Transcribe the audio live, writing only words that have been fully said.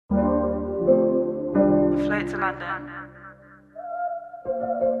straight to London.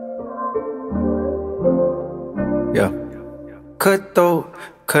 Yeah. Cutthroat.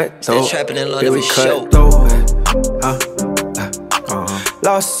 Still trapping in London for show.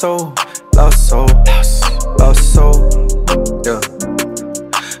 Lost soul. Yeah.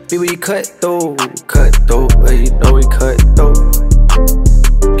 We cutthroat. Well, you know we cutthroat.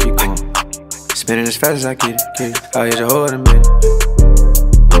 Keep going. Spinning as fast as I get it. I'll hit your hoe in a minute.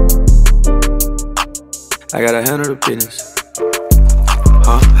 I gotta handle the business.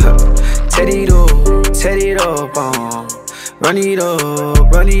 Set it up, run it up.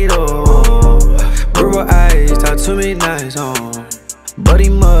 Purple eyes, talk to me nice, but he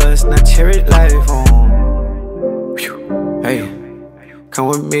must not cherish life, Hey, come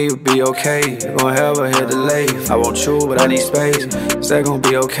with me, you'll be okay. You gon' have a head delay. I want you, but I need space. Is that gon'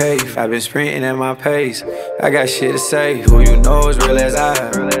 be okay? I've been sprinting at my pace. I got shit to say. Who you know is real as I.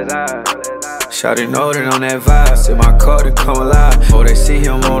 Shawty know that on that vibe. Sip my cup and come alive. Oh, they see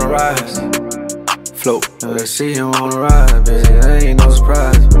him on the rise. Float, oh, they see him on the rise. Bitch, that ain't no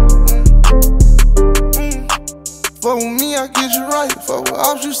surprise. Fuck with me, I get you right. Fuck with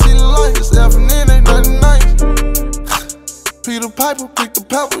ops, you see the light. This afternoon ain't nothing nice. Peter Piper, pick the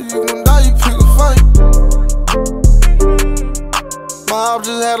pepper. You gon' die, you pick a fight. My op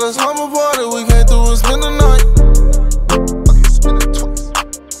just had a summer party. We came through and spend the night.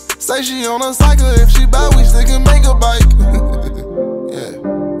 Say she on a cycle, if she bad, we still can make a bike. Yeah,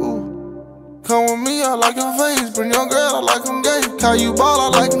 ooh. Come with me, I like your face. Bring your girl, I like them gay. Call you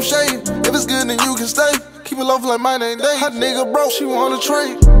ball, I like them shade. If it's good, then you can stay. Keep it low like mine ain't day. Hot nigga broke, she wanna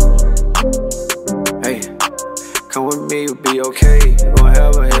trade. Hey, come with me, you'll be okay. You gon'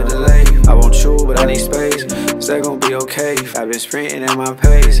 have a head delay. I want you, but I need space. Is that gon' be okay? I've been sprinting at my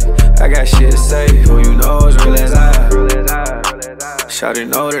pace. I got shit to say. Who you know is real as I. Shawty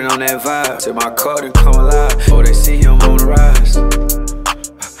know that on that vibe. Till my cup and come alive. Oh, they see him on the rise.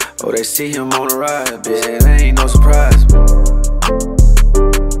 Oh, they see him on the rise. Bitch, that ain't no surprise.